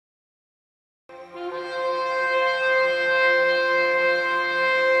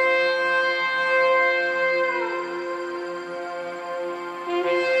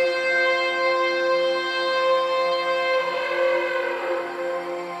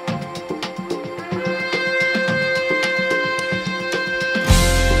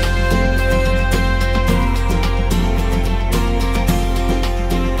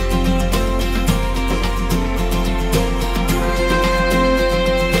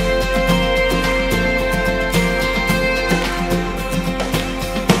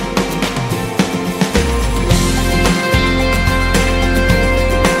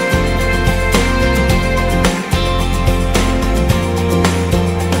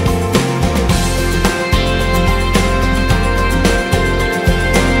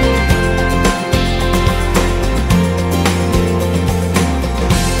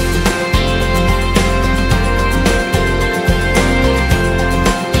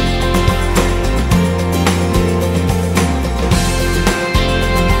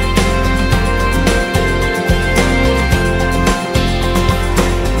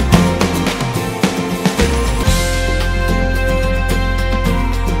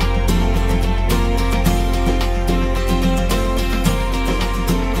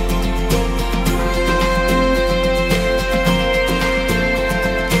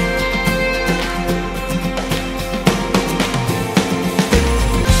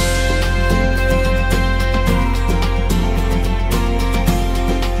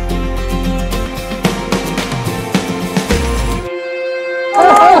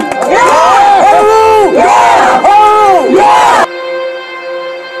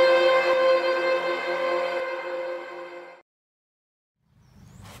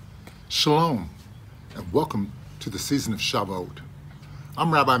Shalom, and welcome to the season of Shavuot.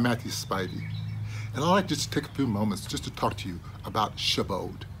 I'm Rabbi Matthew Spivey, and I'd like to just take a few moments just to talk to you about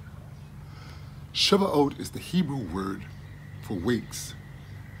Shavuot. Shavuot is the Hebrew word for weeks,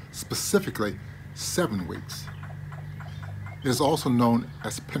 specifically 7 weeks. It is also known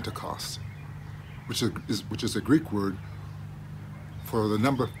as Pentecost, which is a Greek word for the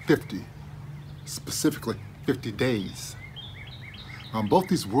number 50, specifically 50 days. Both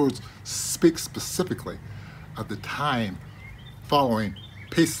these words speak specifically of the time following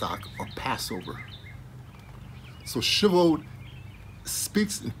Pesach or Passover. So Shavuot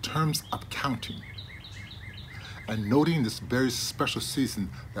speaks in terms of counting and noting this very special season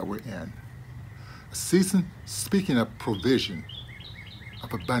that we're in. A season speaking of provision,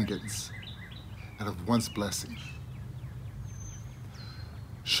 of abundance, and of one's blessing.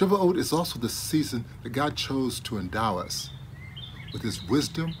 Shavuot is also the season that God chose to endow us with His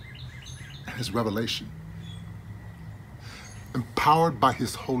wisdom and His revelation, empowered by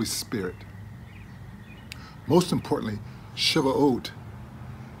His Holy Spirit. Most importantly, Shavuot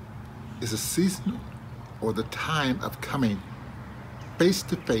is a season or the time of coming face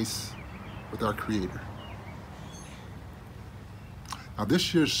to face with our Creator. Now,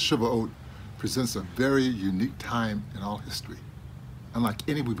 this year's Shavuot presents a very unique time in all history, unlike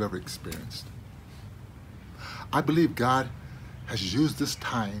any we've ever experienced. I believe God has used this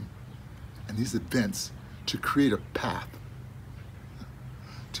time and these events to create a path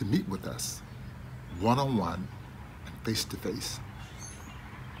to meet with us one-on-one and face-to-face.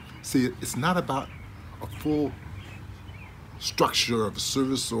 See, it's not about a full structure of a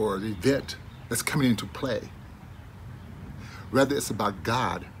service or an event that's coming into play. Rather, it's about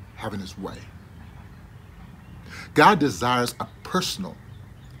God having His way. God desires a personal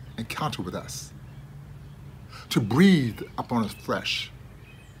encounter with us, to breathe upon us fresh.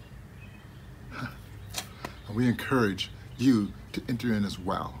 And we encourage you to enter in as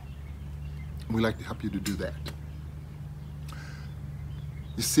well. And we'd like to help you to do that.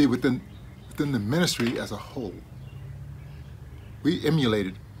 You see, within the ministry as a whole, we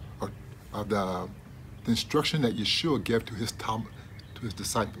emulated the instruction that Yeshua gave to his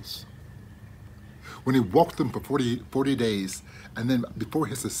disciples. When He walked them for 40 days, and then before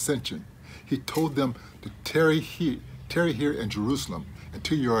His ascension, He told them to tarry here in Jerusalem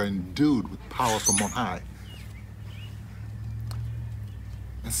until you are endued with power from on high.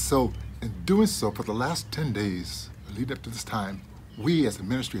 And so, in doing so, for the last 10 days, leading up to this time, we as a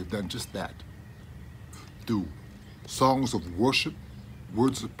ministry have done just that. Through songs of worship,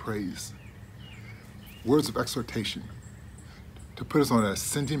 words of praise, words of exhortation, to put us on an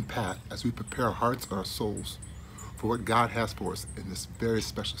ascending path as we prepare our hearts and our souls for what God has for us in this very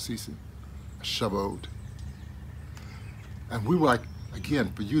special season, Shavuot. And we would like,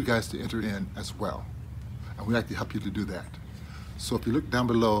 again, for you guys to enter in as well. And we'd like to help you to do that. So if you look down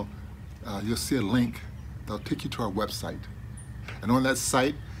below, you'll see a link that'll take you to our website. And on that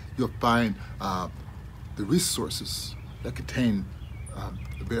site, you'll find the resources that contain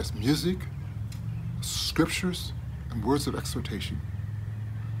the various music, scriptures, and words of exhortation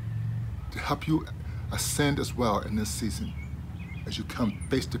to help you ascend as well in this season as you come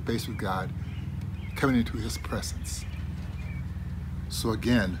face to face with God, coming into His presence. So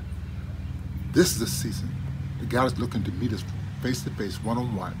again, this is a season that God is looking to meet us face to face,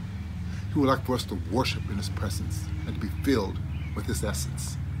 one-on-one. He would like for us to worship in His presence and to be filled with His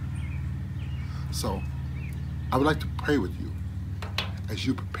essence. So I would like to pray with you as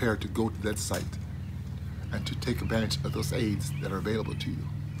you prepare to go to that site and to take advantage of those aids that are available to you.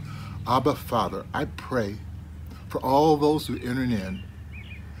 Abba, Father, I pray for all those who are entering in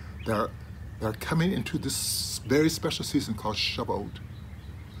that are coming into this very special season called Shavuot.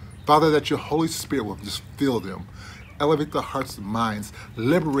 Father, that your Holy Spirit will just fill them, elevate their hearts and minds,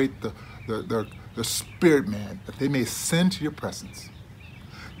 liberate their spirit man, that they may ascend to your presence.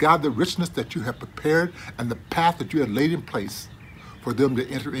 God, the richness that you have prepared and the path that you have laid in place for them to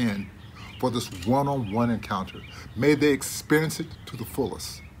enter in for this one-on-one encounter, may they experience it to the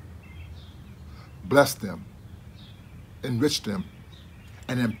fullest. Bless them, enrich them,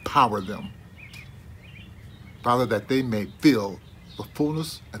 and empower them. Father, that they may feel the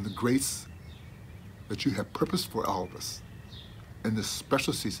fullness and the grace that you have purposed for all of us in this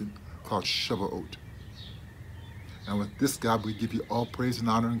special season called Shavuot. And with this, God, we give you all praise and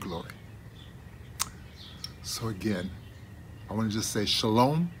honor and glory. So again, I want to just say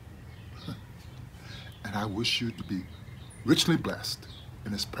shalom, and I wish you to be richly blessed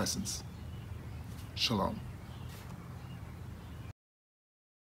in His presence. Shalom.